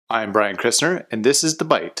I'm Brian Christner, and this is The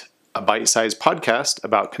Byte, a bite-sized podcast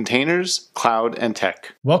about containers, cloud, and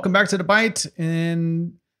tech. Welcome back to The Byte.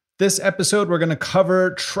 In this episode, we're going to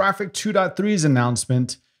cover Traefik 2.3's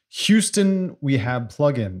announcement. Houston, we have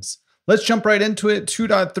plugins. Let's jump right into it.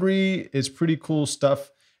 2.3 is pretty cool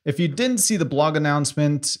stuff. If you didn't see the blog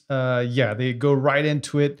announcement, they go right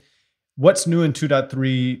into it. What's new in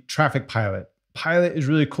 2.3? Traefik Pilot. Pilot is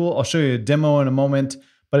really cool. I'll show you a demo in a moment,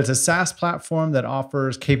 but it's a SaaS platform that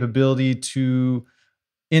offers capability to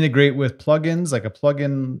integrate with plugins, like a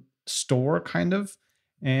plugin store kind of,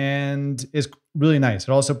 and is really nice. It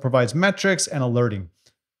also provides metrics and alerting.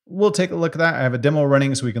 We'll take a look at that. I have a demo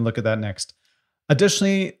running, so we can look at that next.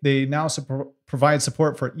 Additionally, they now provide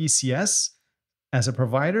support for ECS as a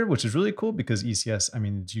provider, which is really cool because ECS,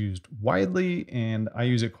 it's used widely and I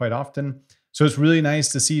use it quite often. So it's really nice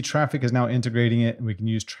to see Traefik is now integrating it, and we can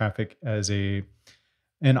use Traefik as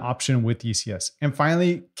an option with ECS. And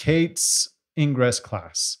finally, Kubernetes Ingress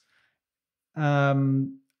class.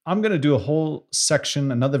 I'm going to do a whole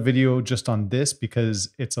section, another video just on this because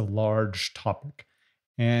it's a large topic.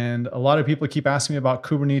 And a lot of people keep asking me about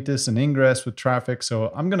Kubernetes and Ingress with Traefik.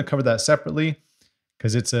 So I'm going to cover that separately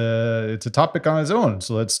because it's a topic on its own.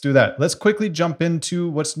 So let's do that. Let's quickly jump into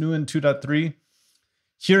what's new in 2.3.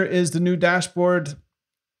 Here is the new dashboard.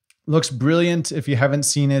 Looks brilliant if you haven't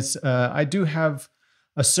seen it. I do have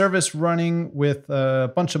a service running with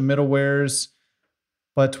a bunch of middlewares,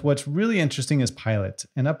 but what's really interesting is Pilot.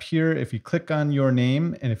 And up here, if you click on your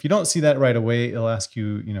name, and if you don't see that right away, it'll ask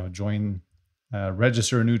you, join,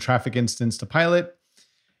 register a new Traefik instance to Pilot.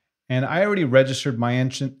 And I already registered my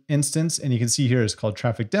instance, and you can see here it's called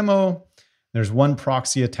Traefik Demo. There's one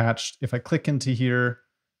proxy attached. If I click into here,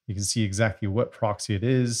 you can see exactly what proxy it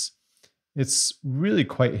is. It's really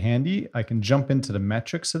quite handy. I can jump into the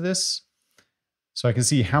metrics of this. So I can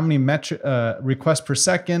see how many requests per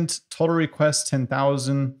second, total requests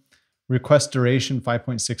 10,000, request duration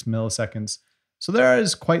 5.6 milliseconds. So there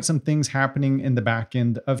is quite some things happening in the back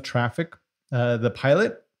end of Traefik. The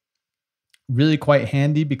Pilot, really quite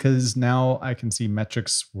handy because now I can see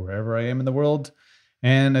metrics wherever I am in the world.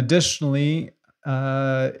 And additionally,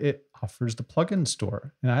 it offers the plugin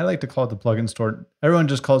store. And I like to call it the plugin store. Everyone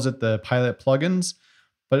just calls it the Pilot plugins,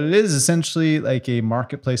 but it is essentially like a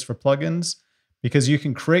marketplace for plugins because you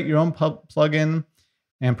can create your own plugin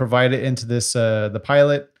and provide it into this the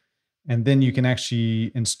Pilot, and then you can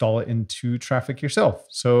actually install it into Traefik yourself.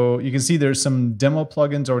 So you can see there's some demo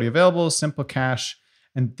plugins already available, Simple Cache,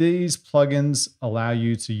 and these plugins allow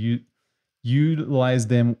you to utilize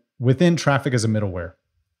them within Traefik as a middleware.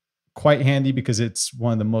 Quite handy because it's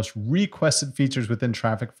one of the most requested features within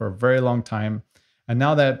Traefik for a very long time. And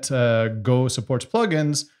now that Go supports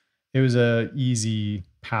plugins, it was an easy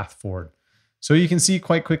path forward. So you can see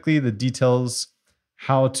quite quickly the details,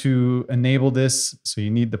 how to enable this. So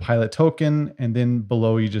you need the Pilot token, and then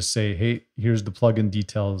below you just say, hey, here's the plugin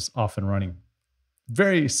details off and running.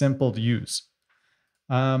 Very simple to use.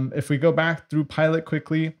 If we go back through Pilot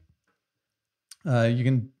quickly, you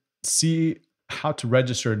can see how to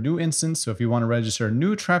register a new instance. So if you want to register a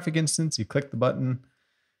new Traefik instance, you click the button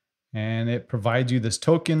and it provides you this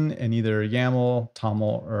token in either YAML,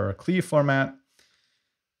 TOML, or CLI format.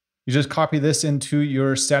 You just copy this into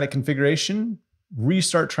your static configuration,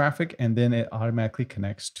 restart Traefik, and then it automatically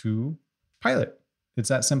connects to Pilot. It's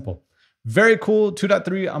that simple. Very cool.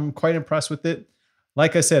 2.3, I'm quite impressed with it.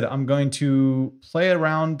 Like I said, I'm going to play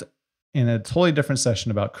around in a totally different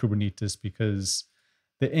session about Kubernetes because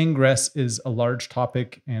the Ingress is a large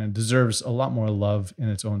topic and it deserves a lot more love in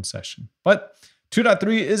its own session. But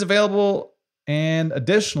 2.3 is available. And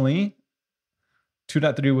additionally,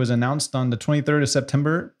 2.3 was announced on the 23rd of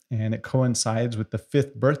September, and it coincides with the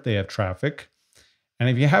 5th birthday of Traefik. And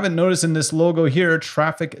if you haven't noticed in this logo here,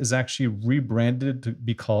 Traefik is actually rebranded to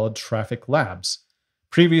be called Traefik Labs.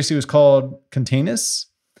 Previously it was called Containers,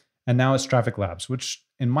 and now it's Traefik Labs, which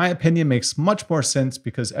in my opinion makes much more sense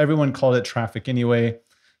because everyone called it Traefik anyway.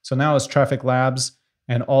 So now it's Traefik Labs,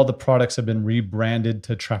 and all the products have been rebranded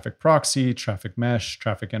to Traefik Proxy, Traefik Mesh,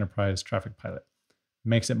 Traefik Enterprise, Traefik Pilot.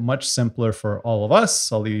 Makes it much simpler for all of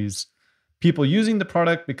us, all these people using the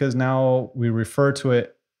product, because now we refer to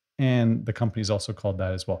it and the company is also called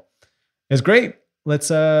that as well. It's great. Let's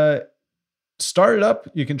start it up.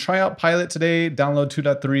 You can try out Pilot today, download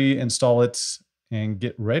 2.3, install it, and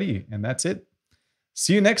get ready. And that's it.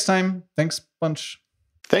 See you next time. Thanks bunch.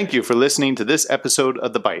 Thank you for listening to this episode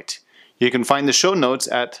of The Byte. You can find the show notes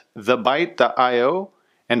at thebyte.io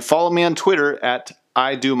and follow me on Twitter at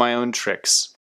I Do My Own Tricks.